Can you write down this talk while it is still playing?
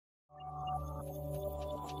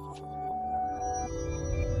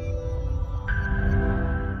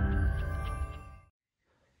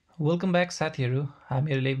Welcome back साथीहरु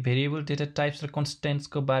हामीहरुले variable data types र कन्स्टेन्ट्स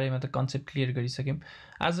को बारेमा त कन्सेप्ट क्लियर गरिसक्यौं।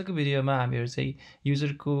 आजको भिडियोमा हामीहरु चाहिँ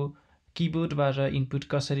युजरको किबोर्डबाट इनपुट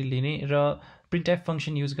कसरी लिने र printf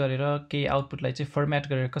फंक्सन युज गरेर केही आउटपुटलाई चाहिँ फर्म्याट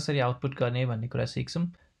गरेर कसरी आउटपुट गर्ने भन्ने कुरा सिक्छौं।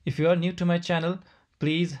 If you are new to my channel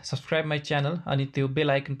please subscribe my channel अनि त्यो बेल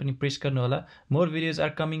आइकन पनि प्रेस गर्नु होला। More videos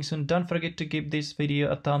are coming soon. Don't forget to give this video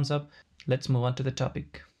a thumbs up. Let's move on to the topic.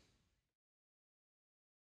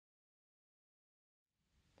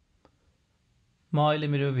 म अहिले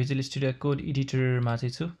मेरो visual studio code एडिटरमा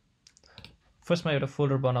चाहिँ छु। फर्स्टमा एउटा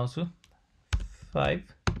फोल्डर बनाउँछु 5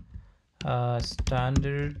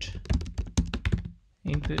 स्ट्यान्डर्ड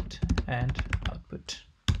इनपुट एन्ड आउटपुट।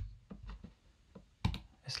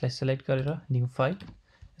 यसलाई सेलेक्ट गरेर न्यू फाइल,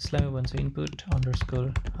 यसलाई म भन्छु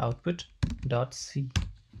input_output.c।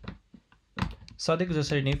 सधैँको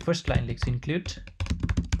जसरी नै फर्स्ट लाइन लेख्छु इन्क्लुड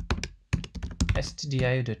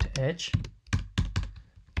stdio.h,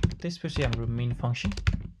 त्यसपछि हाम्रो मेन फंक्सन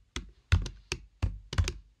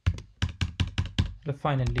र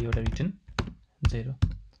फाइनली एउटा रिटर्न 0।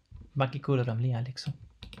 बाकी कोडहरु हामीले यहाँ लेख्छौं।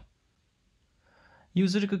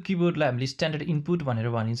 युजरको किबोर्डलाई हामीले स्ट्यान्डर्ड इनपुट भनेर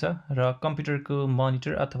भनिन्छ र कम्प्युटरको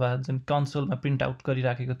मोनिटर अथवा जुन कन्सोलमा प्रिन्ट आउट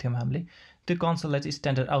गरिराखेको थियौं हामीले त्यो कन्सोललाई चाहिँ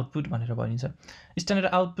स्ट्यान्डर्ड आउटपुट भनेर भनिन्छ।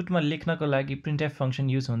 स्ट्यान्डर्ड आउटपुटमा लेख्नको लागि printf फंक्सन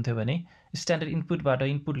युज हुन्थ्यो भने स्ट्यान्डर्ड इनपुटबाट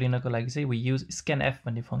इनपुट लिनको लागि चाहिँ वी युज scanf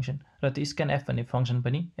भन्ने फंक्सन र त्यो scanf भन्ने फंक्सन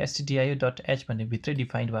पनि stdio.h भन्ने भित्रै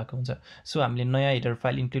डिफाइन्ड भएको हुन्छ। सो हामीले नयाँ हेडर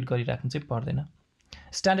फाइल इन्क्लुड गरिराख्नु चाहिँ पर्दैन।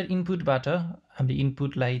 स्ट्यान्डर्ड इनपुटबाट हामीले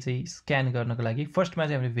इनपुटलाई चाहिँ स्क्यान गर्नको लागि फर्स्टमा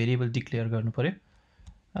चाहिँ हामीले भेरिएबल डिक्लेयर गर्नु पर्यो।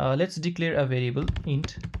 Let's declare a variable int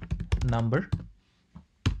number।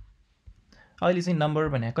 अहिले चाहिँ नम्बर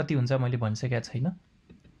भने कति हुन्छ मैले भनिसकेको छैन,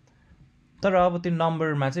 तर अब त्यो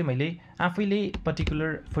नम्बरमा चाहिँ मैले आफैले पर्टिकुलर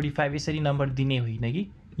 45 यसरी नम्बर दिने होइन कि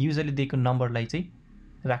युजरले दिएको नम्बरलाई चाहिँ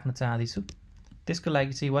राख्न चाहदैछु। त्यसको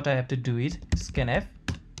लागि चाहिँ what I have to do is scanf,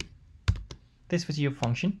 त्यसपछि यो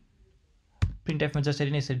फंक्सन printf मा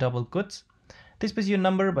जसरी नै यसरी डबल कोट्स, त्यसपछि यो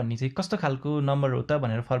नम्बर भन्ने चाहिँ कस्तो खालको नम्बर हो त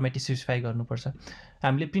भनेर फर्मेट स्पेसिफाई गर्नुपर्छ।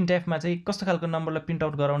 हामीले printf मा चाहिँ कस्तो खालको नम्बरलाई प्रिन्ट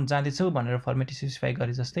आउट गराउन जाँदैछौ भनेर फर्मेट स्पेसिफाई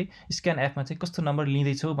गरे जस्तै scanf मा चाहिँ कस्तो नम्बर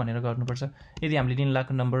लिँदैछौ भनेर गर्नुपर्छ। यदि हामीले लिन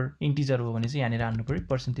लागेको नम्बर इन्टिजर हो भने चाहिँ यहाँनिर हाल्नु पर्यो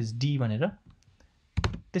 %d भनेर,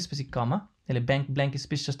 त्यसपछि कमा। यसले ब्ल्याङ्क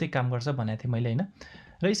स्पेस जस्तै काम गर्छ भनेको थिएँ मैले हैन।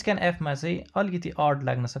 र scanf मा चाहिँ अलिकति अड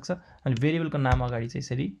लाग्न सक्छ अनि भेरिएबलको नाम अगाडि चाहिँ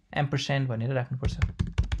यसरी एम्परस्यान्ड भनेर राख्नुपर्छ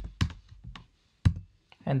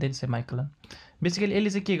एन्ड देन सेमिकोलन। बेसिकली यसले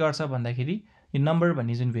चाहिँ के गर्छ भन्दाखेरि यो नम्बर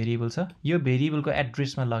भन्ने जुन भेरिएबल छ यो भेरिएबलको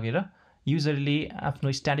एड्रेसमा लगेर युजरले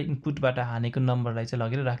आफ्नो स्ट्यान्डर्ड इनपुटबाट हानेको नम्बरलाई चाहिँ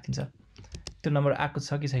लगेर राखिदिन्छ। त्यो नम्बर आएको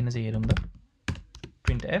छ कि छैन चाहिँ हेरौँ त।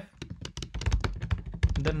 printf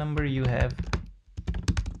the number you have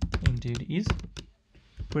entered is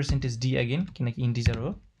 %d again किनकि इन्टिजर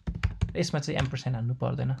हो। यसमा चाहिँ एम्परस्यान्ड हाल्नु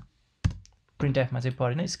पर्दैन, printf मा चाहिँ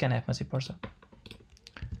परेन, scanf मा चाहिँ पर्छ।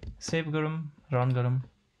 सेभ गरौँ, रन गरौँ।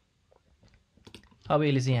 अब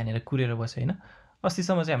यसले चाहिँ यहाँनिर कुरेर बस्यो हैन।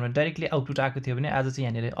 अस्तिसम्म चाहिँ हाम्रो डाइरेक्टली आउटपुट आएको थियो भने आज चाहिँ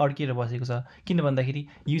यहाँनिर अड्किएर बसेको छ। किन भन्दाखेरि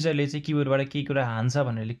युजरले चाहिँ किबोर्डबाट केही कुरा हान्छ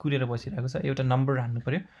भनेरले कुरेर बसिरहेको छ। एउटा नम्बर हान्नु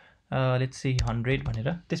पर्यो, लेट्स से 100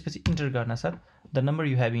 भनेर, त्यसपछि इन्टर गर्न साथ the number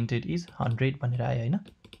you have entered is 100 भनेर आयो हैन।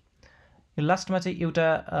 यो लास्टमा चाहिँ एउटा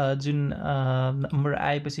जुन नम्बर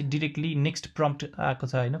आएपछि डाइरेक्टली नेक्स्ट प्रम्प्ट आएको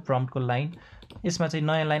छ हैन, प्रम्प्टको लाइन। यसमा चाहिँ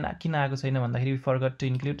नयाँ लाइन किन आएको छैन भन्दाखेरि वी फरगट टु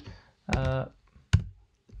इन्क्लुड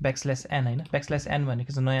 \n हैन। \n भनेको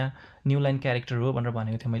चाहिँ नयाँ न्यू लाइन क्यारेक्टर हो भनेर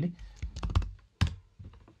भनेको थिएँ मैले।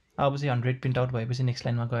 अब चाहिँ 100 प्रिन्ट आउट भएपछि नेक्स्ट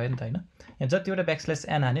लाइनमा गयो नि त हैन। यहाँ जतिवटा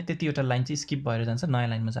 \n हाने त्यतिवटा लाइन चाहिँ स्किप भएर जान्छ, नयाँ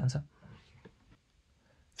लाइनमा जान्छ।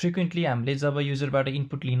 फ्रिक्वेन्टली हामीले जब युजरबाट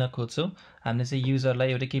इनपुट लिन खोज्छौँ हामीले चाहिँ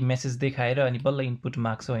युजरलाई एउटा केही मेसेज देखाएर अनि बल्ल इनपुट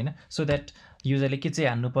माग्छौँ हैन, सो दैट युजरले के चाहिँ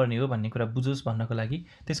हान्नुपर्ने हो भन्ने कुरा बुझोस् भन्नको लागि।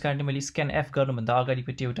 त्यसकारणले मैले scanf गर्नुभन्दा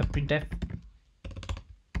अगाडिपट्टि एउटा printf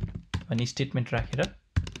भन्ने स्टेटमेन्ट राखेर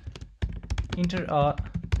इन्टर अ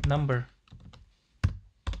नम्बर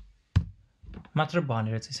मात्र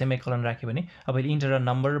भनेर चाहिँ सेमिकोलन राख्यो भने अब इन्टर अ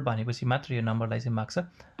नम्बर भनेपछि मात्र यो नम्बरलाई चाहिँ माग्छ।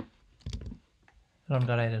 रन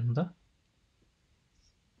गराएर हेर्नु त।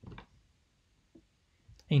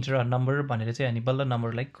 इन्टर अ नम्बर भनेर चाहिँ अनि बल्ल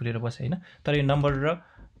नम्बरलाई कुरेर बस्यो हैन। तर यो नम्बर र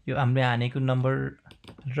यो हामीले हानेको नम्बर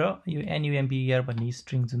र यो number भन्ने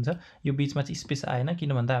स्ट्रिङ जुन छ यो बीचमा चाहिँ स्पेस आएन,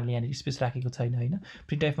 किन भन्दा हामीले यहाँ स्पेस राखेको छैन हैन।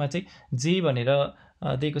 printf मा चाहिँ जे भनेर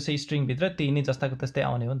दिएको छ स्ट्रिङ भित्र त्यही नै जस्ताको त्यस्तै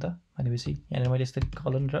आउने हो नि त। भनेपछि यहाँ मैले यसरी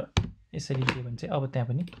कलन र यसरी दिए भने चाहिँ अब त्यहाँ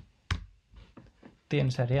पनि त्यही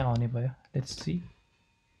अनुसारले आउने भयो। Let's see.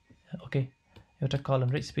 ओके, एउटा कलन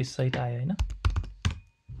र स्पेस सहित आयो हैन।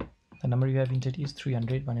 The number you have entered is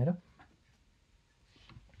 300 भनेर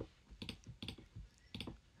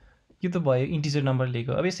यो त भयो इन्टिजर नम्बर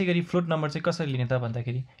लिएको। अब यसै गरी फ्लोट नम्बर चाहिँ कसरी लिने त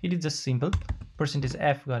भन्दाखेरि it is just simple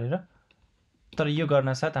 %f गरेर, तर यो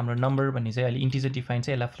गर्न साथ हाम्रो नम्बर भन्ने चाहिँ अहिले इन्टिजर डिफाइन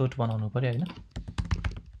चाहिँ यसलाई फ्लोट बनाउनु पर्यो हैन।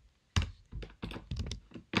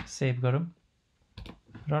 सेभ गरौँ,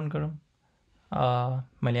 रन गरौँ।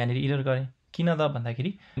 मैले यहाँनिर इरर गरेँ किन त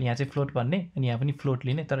भन्दाखेरि यहाँ चाहिँ फ्लोट भन्ने अनि यहाँ पनि फ्लोट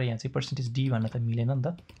लिने, तर यहाँ चाहिँ %d भन्न त मिलेन नि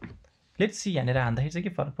त। लेट्स सी यहाँनिर हान्दाखेरि चाहिँ के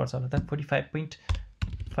फरक पर्छ होला त।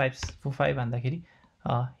 45.545 हान्दाखेरि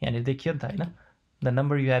यहाँनिर देखियो नि त हैन। The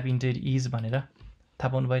number you have entered is भनेर थाहा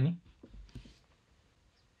पाउनु भयो नि।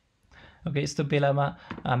 ओके, यस्तो बेलामा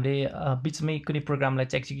हामीले बिचमै कुनै प्रोग्रामलाई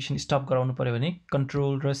चाहिँ एक्जिक्युसन स्टप गराउनु पर्यो भने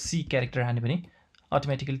कन्ट्रोल र सी क्यारेक्टर हान्यो भने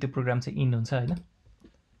अटोमेटिकली त्यो प्रोग्राम चाहिँ इन हुन्छ हैन।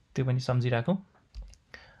 त्यो पनि सम्झिराखौँ।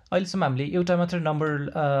 अहिलेसम्म हामीले एउटा मात्र नम्बर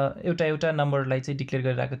एउटा नम्बरलाई चाहिँ डिक्लेयर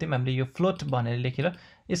गरिरहेको थियौँ। हामीले यो फ्लोट भनेर लेखेर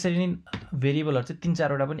यसरी नै भेरिएबलहरू चाहिँ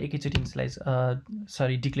 3-4 वटा पनि एकैचोटि इनिसियलाइज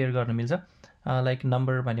डिक्लेयर गर्न मिल्छ। लाइक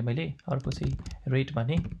नम्बर भने मैले, अर्को चाहिँ रेट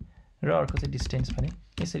भने र अर्को चाहिँ डिस्टेन्स भने,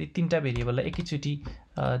 यसरी 3टा भेरिएबललाई एकैचोटि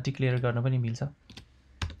डिक्लेयर गर्न पनि मिल्छ।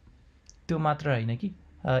 त्यो मात्र होइन कि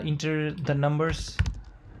इन्टर द नम्बर्स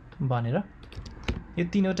भनेर यो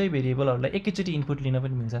 3वटै भेरिएबलहरूलाई एकैचोटि इनपुट लिन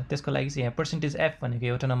पनि मिल्छ। त्यसको लागि चाहिँ यहाँ %f भनेको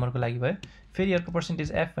एउटा नम्बरको लागि भयो, फेरि अर्को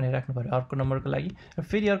 %f भनेर राख्नु पर्यो अर्को नम्बरको लागि, र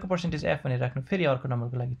फेरि अर्को %f भनेर राख्नु फेरि अर्को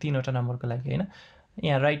नम्बरको लागि, 3वटा नम्बरको लागि हैन।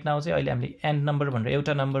 यहाँ राइट नाउ चाहिँ अहिले हामीले एन्ड नम्बर भनेर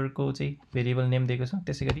एउटा नम्बरको चाहिँ भेरिएबल नेम दिएको छौँ।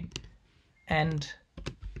 त्यसै गरी एन्ड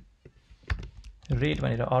रेट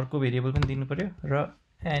भनेर अर्को भेरिएबल पनि दिनु पर्यो, र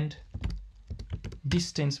एन्ड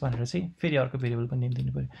डिस्टेन्स भनेर चाहिँ फेरि अर्को भेरिएबल पनि नेम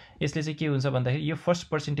दिनु पर्यो। यसले चाहिँ के हुन्छ भन्दाखेरि यो फर्स्ट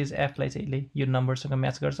 %f लाई चाहिँ यसले यो नम्बरसँग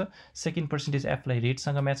म्याच गर्छ, सेकेन्ड %f लाई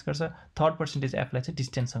रेटसँग म्याच गर्छ, थर्ड %f लाई चाहिँ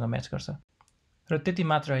डिस्टेन्ससँग म्याच गर्छ। र त्यति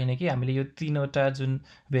मात्र होइन कि हामीले यो 3वटा जुन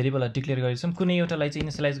भेरिएबलहरू डिक्लेयर गरेका छौँ कुनै एउटालाई चाहिँ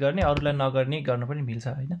इनिसियलाइज गर्ने अरूलाई नगर्ने गर्न पनि मिल्छ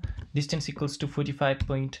हैन। डिस्टेन्स इक्वल्स टु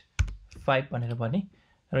 45.5 भनेर भने,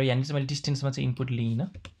 र यहाँनिर चाहिँ मैले डिस्टेन्समा चाहिँ इनपुट लिइनँ।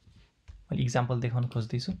 मैले इक्जाम्पल देखाउन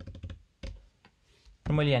खोज्दैछु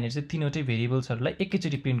र मैले यहाँनिर चाहिँ 3वटै भेरिएबल्सहरूलाई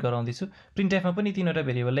एकैचोटि प्रिन्ट गराउँदैछु। प्रिन्टएफमा पनि 3वटा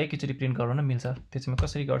भेरिएबललाई एकैचोटि प्रिन्ट गराउन मिल्छ। त्यो चाहिँ म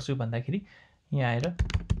कसरी गर्छु भन्दाखेरि यहाँ आएर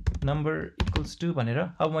नम्बर इक्वल्स टु भनेर,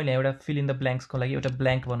 अब मैले एउटा फिल इन द ब्ल्याङ्क्सको लागि एउटा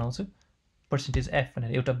ब्ल्याङ्क बनाउँछु, %f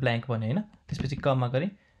भनेर एउटा ब्ल्याङ्क भने हैन। त्यसपछि कमा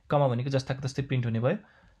गरेँ, कमा भनेको जस्ताको तस्तै प्रिन्ट हुने भयो।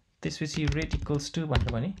 त्यसपछि रेट इक्वल्स टु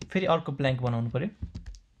भनेर भने फेरि अर्को ब्ल्याङ्क बनाउनु पर्यो,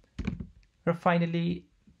 र फाइनली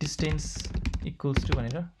डिस्टेन्स इक्वल्स टु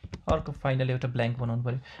भनेर अर्को फाइनल एउटा ब्ल्याङ्क बनाउनु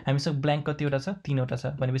पर्यो। हामीसँग ब्ल्याङ्क कतिवटा छ? 3वटा छ।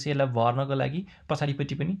 भनेपछि यसलाई भर्नको लागि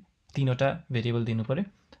पछाडिपट्टि पनि 3वटा भेरिएबल दिनु पर्यो,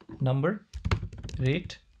 नम्बर,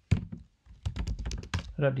 रेट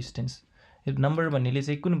र डिस्टेन्स। यो नम्बर भन्नेले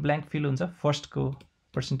चाहिँ कुन ब्ल्याङ्क फिल हुन्छ? फर्स्टको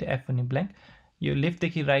 %f भन्ने ब्ल्याङ्क, यो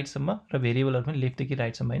लेफ्टदेखि राइटसम्म, र भेरिएबलहरू पनि लेफ्टदेखि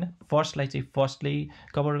राइटसम्म हैन। फर्स्टलाई चाहिँ फर्स्टले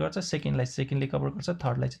कभर गर्छ, सेकेन्डलाई सेकेन्डले कभर गर्छ,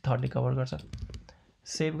 थर्डलाई चाहिँ थर्डले कभर गर्छ।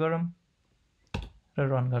 सेभ गरौँ र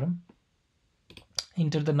रन गरौँ।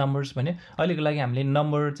 इन्टर द नम्बर्स भने अहिलेको लागि हामीले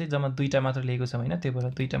नम्बर चाहिँ जम्मा 2टा मात्र लिएको छौँ हैन, त्यही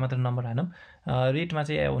भएर 2टा मात्र नम्बर हानौँ। रेटमा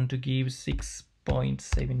चाहिँ आई वान्ट टु गिभ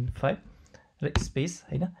 6.75 र स्पेस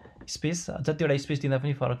हैन, स्पेस जतिवटा स्पेस दिँदा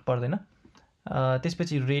पनि फरक पर्दैन।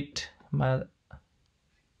 त्यसपछि रेटमा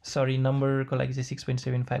नम्बरको लागि चाहिँ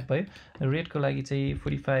 6.75 भयो, रेटको लागि चाहिँ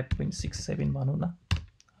 45.67 भनौँ न।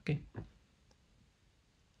 ओके,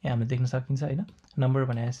 यहाँ हामीले देख्न सकिन्छ हैन। नम्बर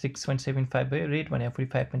भने 6.75 भयो, रेट भने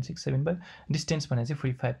 45.67 भयो, डिस्टेन्स भने चाहिँ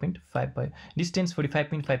 45.5 भयो। डिस्टेन्स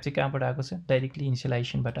 45.5 चाहिँ कहाँबाट आएको छ? डाइरेक्टली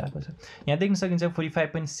इनिसियलाइजेसनबाट आएको छ। यहाँ देख्न सकिन्छ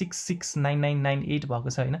 45.669998 भएको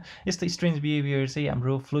छ हैन। यस्तो स्ट्रेन्ज बिहेभियर चाहिँ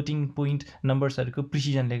हाम्रो फ्लोटिङ पोइन्ट नम्बर्सहरूको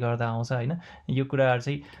प्रिसिजनले गर्दा आउँछ हैन। यो कुराहरू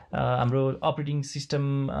चाहिँ हाम्रो अपरेटिङ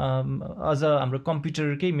सिस्टम अझ हाम्रो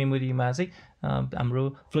कम्प्युटरकै मेमोरीमा चाहिँ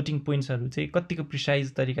हाम्रो फ्लोटिङ पोइन्ट्सहरू चाहिँ कतिको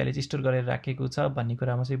प्रिसाइज तरिकाले चाहिँ स्टोर गरेर राखेको छ भन्ने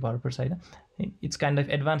कुरामा चाहिँ भर पर्छ हैन। It's kind of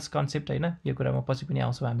advance concept हैन, यो कुरामा पछि पनि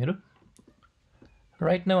आउँछौँ हामीहरू।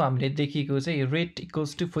 राइट नाउ हामीले देखिएको चाहिँ रेट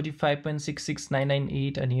इक्वल्स टु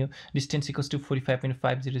 45.66998 अनि यो डिस्टेन्स इक्वल्स टु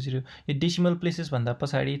 45.500। यो डेसिमल प्लेसेस भन्दा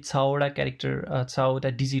पछाडि 6वटा क्यारेक्टर 6वटा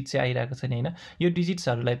डिजिट चाहिँ आइरहेको छ नि हैन। यो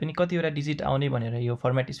डिजिट्सहरूलाई पनि कतिवटा डिजिट आउने भनेर यो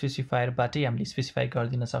फर्मेट स्पेसिफायरबाटै हामीले स्पेसिफाई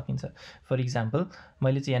गरिदिन सकिन्छ। फर इक्जाम्पल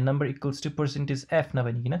मैले चाहिँ यहाँ number equals to %f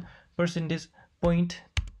नभनिकन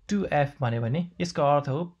 %.2f भन्यो भने यसको अर्थ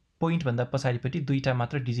हो पोइन्ट भन्दा पछाडिपट्टि 2टा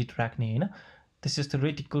मात्र डिजिट राख्ने हैन। त्यसै जस्तो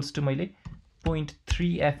रेट इक्वल्स टु मैले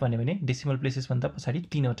 .3f भन्यो भने डेसिमल प्लेसेस भन्दा पछाडि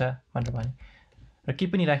 3वटा भनेर भने, र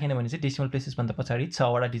केही पनि राखेन भने चाहिँ डेसिमल प्लेसेस भन्दा पछाडि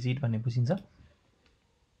 6वटा डिजिट भन्ने बुझिन्छ।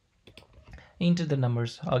 इन्टर द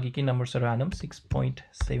नम्बर्स, अघिकै नम्बर्सहरू हानौँ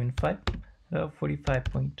 6.75 र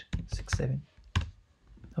 45.67।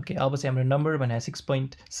 ओके, अब चाहिँ हाम्रो नम्बर भने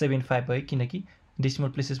 6.75 भयो किनकि डेसिमल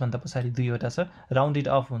प्लेसेस भन्दा पछाडि 2 वटा छ राउन्डेड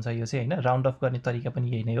अफ हुन्छ यो चाहिँ हैन राउन्ड अफ गर्ने तरिका पनि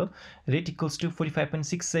यही नै हो रेट इक्वल्स टु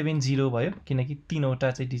 45.670 भयो किनकि 3 वटा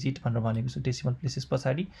चाहिँ डिजिट भनेर भनेको छु डेसिमल प्लेसेस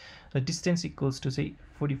पछाडि र डिस्टेन्स इक्वल्स टु चाहिँ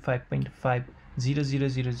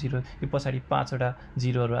 45.50000 यो पछाडि 5 वटा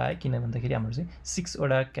जिरोहरु आए किन भन्दाखेरि हाम्रो चाहिँ 6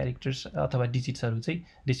 वटा क्यारेक्टर्स अथवा डिजिट्सहरु चाहिँ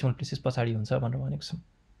डेसिमल प्लेसेस पछाडि हुन्छ भनेर भनेको छु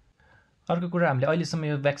अर्को कुरा हामीले अहिलेसम्म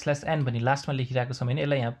यो ब्याकस्ल्यास n भनी लास्टमा लेखिरहेको छ भने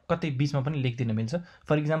यसलाई यहाँ कतै बीचमा पनि लेख्दिन मिल्छ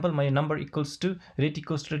फर एक्जाम्पल म यो number equals to rate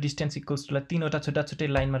equals to distance equals to लाई 3 वटा छुट्टा छुट्टै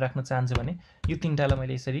लाइनमा राख्न चाहन्छु भने यो तीनटालाई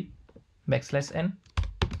मैले यसरी ब्याकस्ल्यास n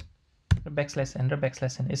र ब्याकस्ल्यास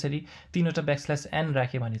n यसरी 3 वटा ब्याकस्ल्यास n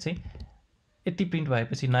राखे भने चाहिँ यति प्रिन्ट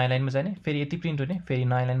भएपछि नयाँ लाइनमा जाने फेरि यति प्रिन्ट हुने फेरि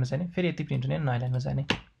नयाँ लाइनमा जाने फेरि यति प्रिन्ट हुने नयाँ लाइनमा जाने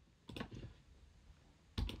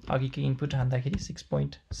अघिको इनपुट हान्दाखेरि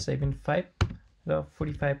 6.75 र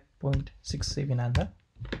 45.67 हान्दा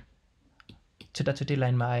छुट्टा छुट्टै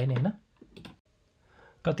लाइनमा आए नि हैन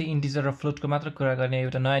कति इन्टिजर र फ्लोटको मात्र कुरा गर्ने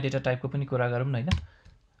एउटा नयाँ डेटा टाइपको पनि कुरा गरौँ न हैन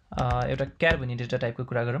एउटा क्यार भन्ने डेटा टाइपको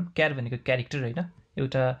कुरा गरौँ क्यार भनेको क्यारेक्टर हैन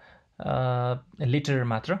एउटा लेटर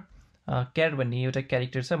मात्र क्यार भन्ने एउटा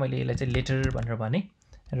क्यारेक्टर छ मैले यसलाई चाहिँ लेटर भनेर भने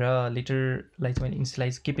र लेटरलाई चाहिँ मैले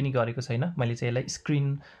इनिशियलाइज के पनि गरेको छैन मैले चाहिँ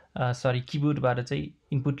यसलाई किबोर्डबाट चाहिँ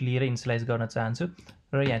इनपुट लिएर इनिशियलाइज गर्न चाहन्छु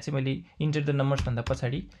र यहाँ चाहिँ मैले इन्टर द नम्बर्स भन्दा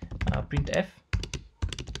पछाडि printf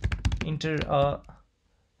enter a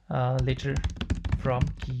letter from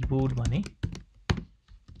keyboard भने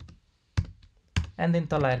एन्ड देन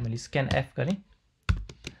तल आएर मैले scanf गरेँ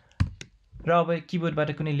र अब कीबोर्डबाट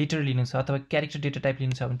कुनै लेटर लिनु छ अथवा क्यारेक्टर डेटा टाइप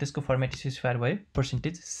लिनु छ भने त्यसको फर्मेट स्पेसिफायर भयो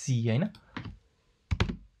 %c हैन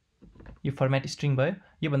यो फर्मेट स्ट्रिङ भयो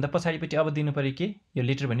यो भन्दा पछाडिपट्टि अब दिनु पर्यो के यो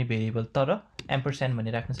लेटर भन्ने भेरिएबल तर एम्परस्यान्ड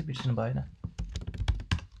भन्ने राख्न चाहिँ बिर्सनु भएन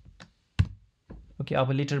ओके अब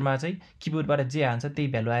लेटरमा चाहिँ किबोर्डबाट जे हान्छ त्यही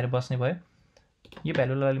भ्यालु आएर बस्ने भयो यो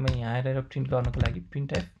भ्यालुलाई म यहाँ आएर प्रिन्ट गर्नको लागि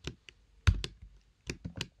printf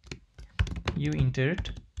you entered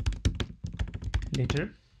लेटर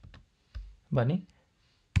भने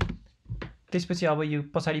त्यसपछि अब यो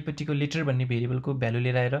पछाडिपट्टिको लेटर भन्ने भेरिएबलको भ्यालु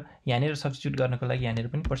लिएर आएर यहाँनेर सब्स्टिट्युट गर्नको लागि यहाँनेर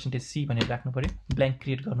पनि %c भनेर राख्नु पर्यो ब्ल्याङ्क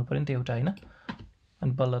क्रिएट गर्नु पर्यो नि त एउटा हैन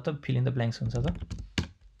अनि बल्ल त फिल इन द ब्ल्याङ्क्स हुन्छ त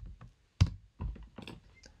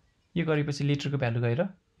यो गरेपछि लेटरको भ्यालु गएर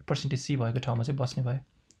 %c भएको ठाउँमा चाहिँ बस्ने भयो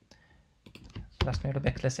लास्टमा एउटा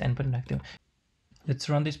ब्याकस्ल्यास n पनि राख्दियौ let's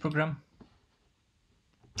run this programme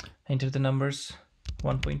enter the numbers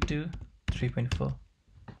 1.2 3.4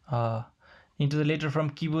 into the letter from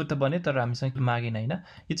keyboard त भने तर हामीसँग मागेन हैन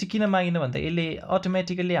यो चाहिँ किन मागेन भन्दा यसले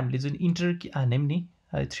अटोमेटिकली हामीले जुन इन्टर हान्यौं नि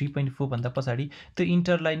 3.4 भन्दा पछाडि त्यो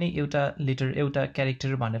इन्टरलाई नै एउटा लेटर एउटा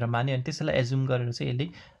क्यारेक्टर भनेर मान्यो अनि त्यसैलाई एज्युम गरेर चाहिँ यसले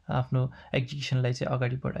आफ्नो एक्जिक्युसनलाई चाहिँ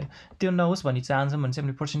अगाडि बढायो त्यो नहोस् भनी चाहन्छौं भने चाहिँ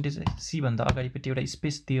हामीले %c भन्दा अगाडिपट्टि एउटा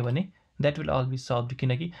स्पेस दियो भने that will all be solved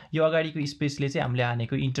किनकि यो अगाडिको स्पेसले चाहिँ हामीले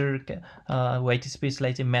हानेको इन्टर व्हाइट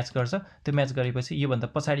स्पेसलाई चाहिँ म्याच गर्छ त्यो म्याच गरेपछि यो भन्दा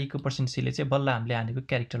पछाडिको %c ले चाहिँ बल्ल हामीले हानेको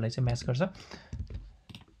क्यारेक्टरलाई चाहिँ म्याच गर्छ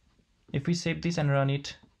if we save this and run it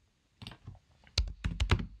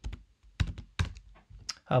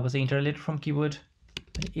अब चाहिँ enter letter from keyboard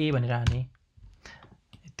a भनेर हाने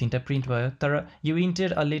तीनटा प्रिन्ट भयो तर यो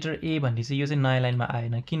इन्टर अ लेटर a भन्ने चाहिँ यो चाहिँ नयाँ लाइनमा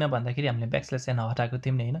आएन किन भन्दाखेरि हामीले ब्याकस्ल्यास n हटाएको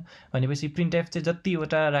थियौं नि हैन भनेपछि printf चाहिँ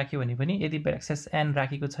जतिवटा राख्यो भने पनि यदि ब्याकस्ल्यास n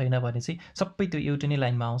राखेको छैन भने चाहिँ सबै त्यो एउटै नै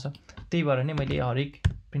लाइनमा आउँछ त्यही भएर नै मैले हरेक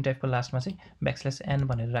printf को लास्टमा चाहिँ ब्याकस्ल्यास n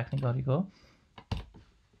भनेर राख्ने गरेको हो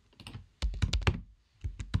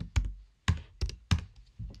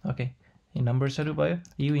ओके यो नम्बर्सहरु भयो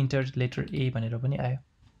यु इन्टर लेटर a भनेर पनि आयो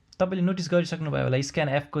तपाईले नोटिस गरिसक्नु भयो होला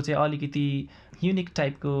scanf को चाहिँ अलिकति युनिक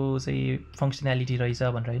टाइपको चाहिँ फंक्सनालिटी रहेछ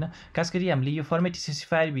भनेर हैन खासगरी हामीले यो फर्मेट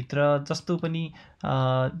स्पेसिफायर भित्र जस्तो पनि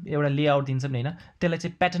एउटा लेआउट दिन्छ नि हैन त्यसलाई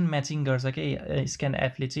चाहिँ प्याटर्न म्याचिङ गर्छ के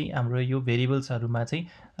scanf ले चाहिँ हाम्रो यो भेरिएबल्सहरुमा चाहिँ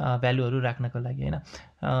भ्यालुहरु राख्नको लागि हैन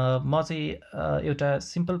म चाहिँ एउटा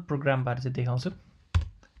सिम्पल प्रोग्रामबाट चाहिँ देखाउँछु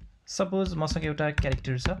सपोज मसँग एउटा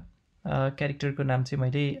क्यारेक्टर छ क्यारेक्टरको नाम चाहिँ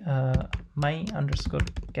मैले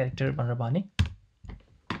my_character भनेर भने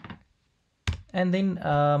and then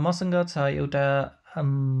मसँग छ एउटा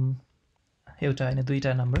हैन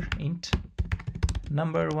दुईटा number int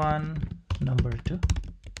number 1 number 2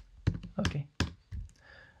 okay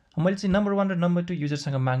मैले चाहिँ number 1 र number 2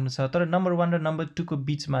 युजरसँग माग्नु छ तर number 1 र number 2 को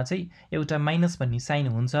बीचमा चाहिँ एउटा माइनस भन्ने साइन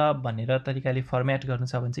हुन्छ भनेर तरिकाले फर्म्याट गर्नु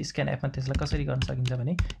छ भने चाहिँ scanf मा त्यसलाई कसरी गर्न सकिन्छ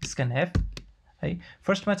भने scanf है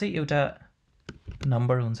फर्स्टमा चाहिँ एउटा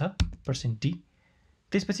नम्बर हुन्छ %d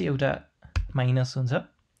त्यसपछि एउटा माइनस हुन्छ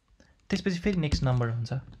त्यसपछि फेरि नेक्स्ट नम्बर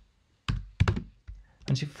हुन्छ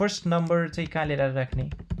अनि फर्स्ट नम्बर चाहिँ कहाँ ल्याएर राख्ने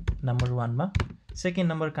नम्बर 1 मा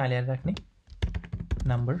सेकेन्ड नम्बर कहाँ ल्याएर राख्ने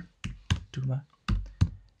नम्बर 2 मा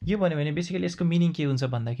यो भन्यो भने बेसिकली यसको मिनिङ के हुन्छ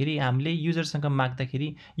भन्दाखेरि हामीले युजरसँग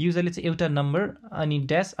माग्दाखेरि युजरले चाहिँ एउटा नम्बर अनि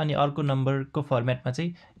ड्यास अनि अर्को नम्बरको फर्मेटमा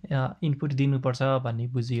चाहिँ इनपुट दिनुपर्छ भन्ने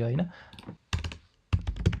बुझियो हैन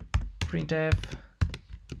printf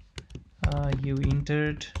you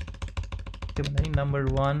entered त्यो भन्दा नि number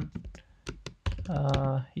 1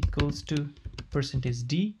 equals to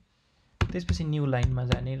 %d त्यसपछि न्यू लाइनमा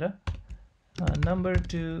जाने र number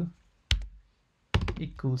 2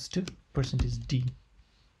 equals to %d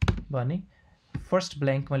भने फर्स्ट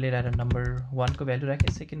ब्ल्याङ्कमा लिएर आएर नम्बर 1 को भ्यालु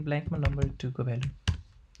राखे सेकेन्ड ब्ल्याङ्कमा नम्बर 2 को value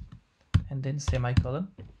and then semicolon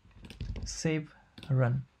save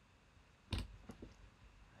run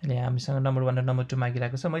अहिले हामीसँग नम्बर 1 र नम्बर 2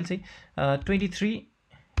 मागिरहेको छ मैले चाहिँ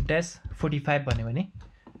 23-45 भन्यो भने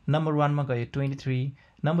नम्बर 1 मा गयो 23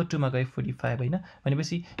 नम्बर 2 मा गयो 45 हैन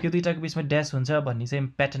भनेपछि यो दुईटाको बीचमा ड्यास हुन्छ भन्ने चाहिँ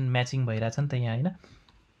प्याटर्न म्याचिङ भइराछ नि त यहाँ हैन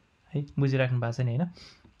है बुझिराख्नु भएको छ नि हैन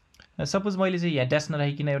सपोज मैले चाहिँ यहाँ ड्यास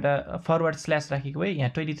नराखिकन एउटा फरवर्ड स्ल्यास राखेको भए यहाँ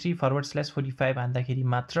 23/45 हान्दाखेरि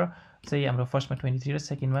मात्र चाहिँ हाम्रो फर्स्टमा 23 र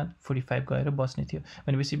सेकेन्डमा 45 गएर बस्ने थियो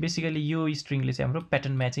भनेपछि बेसिकली यो स्ट्रिङले चाहिँ हाम्रो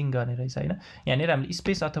प्याटर्न म्याचिङ गर्ने रहेछ हैन यहाँनिर हामीले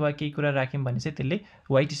स्पेस अथवा केही कुरा राख्यौं भने चाहिँ त्यसले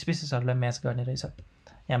व्हाइट स्पेसेसहरुलाई म्याच गर्ने रहेछ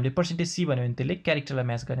हामीले %c भन्यो भने त्यसले क्यारेक्टरलाई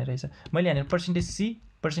म्याच गर्ने रहेछ मैले यहाँनिर %c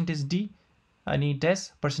 %d अनि ड्यास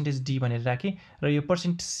 %d भनेर राखेँ र यो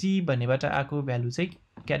 %c भन्नेबाट आएको भ्यालु चाहिँ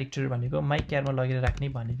क्यारेक्टर भनेको माइ क्यारमा लगेर राख्ने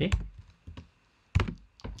भनेले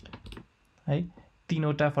है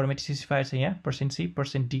तीनवटा फर्मेट स्पेसिफायर छ यहाँ %c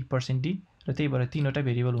 %d %d र त्यही भएर तीनवटा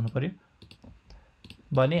भेरिएबल हुनु पर्यो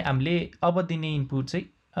भने हामीले अब दिने इनपुट चाहिँ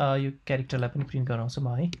यो क्यारेक्टरलाई पनि प्रिन्ट गराउँछु म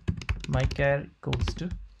है माइ क्यार इक्वल्स टु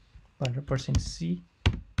भनेर %c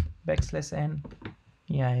 \n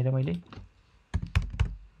यहाँ आएर मैले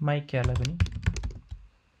माइ क्यारलाई पनि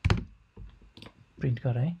प्रिन्ट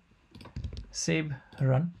गराएँ सेभ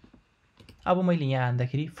रन अब मैले यहाँ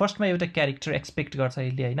हान्दाखेरि फर्स्टमा एउटा क्यारेक्टर एक्सपेक्ट गर्छ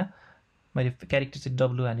यसले हैन मैले क्यारेक्टर चाहिँ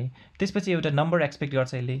w हाने त्यसपछि एउटा नम्बर एक्सपेक्ट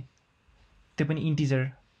गर्छ यसले त्यो पनि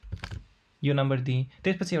इन्टिजर यो नम्बर दिएँ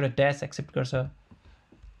त्यसपछि एउटा ड्यास एक्सेप्ट गर्छ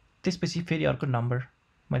त्यसपछि फेरि अर्को नम्बर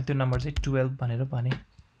मैले त्यो नम्बर चाहिँ 12 भनेर भने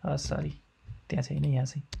सरी त्यहाँ छैन यहाँ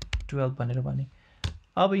चाहिँ 12 भनेर भने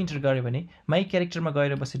अब इन्टर गर्यो भने माइ क्यारेक्टरमा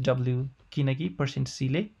गएर बसे w किनकि %c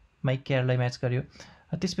ले माइ क्यारलाई म्याच गर्यो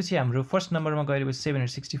त्यसपछि हाम्रो फर्स्ट नम्बरमा गएर बसे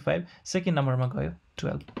 765 सेकेन्ड नम्बरमा गयो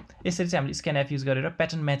 12 यसरी चाहिँ हामीले scanf युज गरेर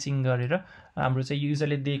प्याटर्न म्याचिङ गरेर हाम्रो चाहिँ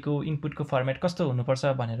युजरले दिएको इनपुटको फर्मेट कस्तो हुनुपर्छ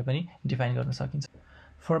भनेर पनि डिफाइन गर्न सकिन्छ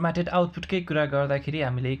फर्मेटेड आउटपुटकै कुरा गर्दाखेरि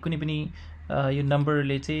हामीले कुनै पनि यो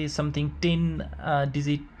नम्बरले चाहिँ समथिङ 10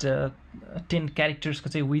 डिजिट 10 क्यारेक्टर्सको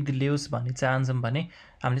चाहिँ विथ ल्याओस् भन्ने चाहन्छौँ भने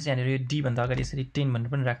हामीले चाहिँ यहाँनिर यो d भन्दा अगाडि यसरी 10 भनेर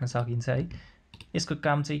पनि राख्न सकिन्छ है यसको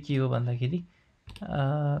काम चाहिँ के हो भन्दाखेरि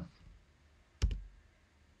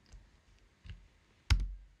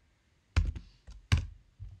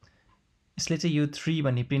यसले चाहिँ यो 3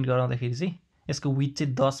 भन्ने प्रिन्ट गराउँदाखेरि चाहिँ यसको विथ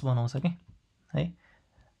चाहिँ 10 बनाउँछ के है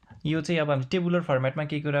यो चाहिँ अब हामी टेबुलर फर्मेटमा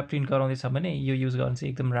केही कुरा प्रिन्ट गराउँदैछ भने यो युज गर्न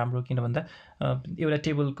चाहिँ एकदम राम्रो किन भन्दा एउटा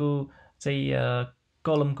टेबलको चाहिँ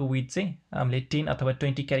कलमको विथ चाहिँ हामीले 10 अथवा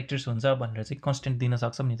 20 क्यारेक्टर्स हुन्छ भनेर चाहिँ कन्स्टेन्ट दिन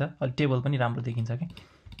सक्छौं नि त अलि टेबल पनि राम्रो देखिन्छ के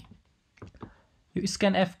यो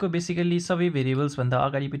scanf को बेसिकली सबै भेरिएबल्स भन्दा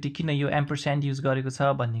अगाडिपट्टि किन यो एम्परस्यान्ड युज गरेको छ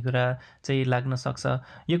भन्ने कुरा चाहिँ लाग्न सक्छ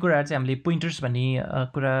यो कुराहरु चाहिँ हामीले पोइन्टर्स भन्ने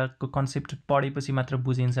कुराको कन्सेप्ट पढेपछि मात्र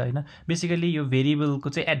बुझिन्छ हैन बेसिकली यो भेरिएबलको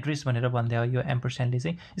चाहिँ एड्रेस भनेर भन्दै हो यो एम्परस्यान्डले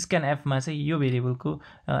चाहिँ scanf मा चाहिँ यो भेरिएबलको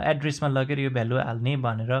एड्रेसमा लगेर यो भ्यालु हाल्ने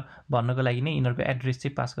भनेर भन्नको लागि नै इनरको एड्रेस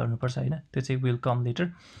चाहिँ पास गर्नुपर्छ हैन त्यो चाहिँ will come later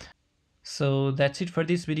so that's it for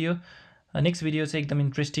this video next video चाहिँ एकदम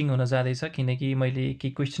इन्ट्रेस्टिङ हुन जाँदैछ किनकि मैले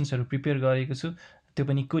केही क्वेशन्सहरु प्रिपेयर गरेको छु त्यो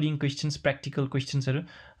पनि कोडिङ क्वेशन्स प्र्याक्टिकल क्वेशन्सहरु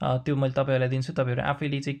त्यो मैले तपाईहरुलाई दिन्छु तपाईहरु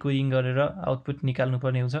आफैले चाहिँ कोडिङ गरेर आउटपुट निकाल्नु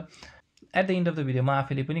पर्ने हुन्छ at the and of the video म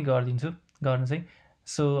आफैले पनि गर्दिन्छु गर्न चाहिँ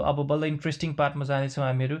सो अब बल्ल interesting पार्टमा जानेछौं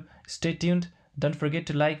हामीहरु stay tuned don't forget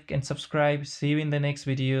to like and subscribe C you in the next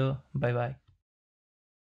video bye bye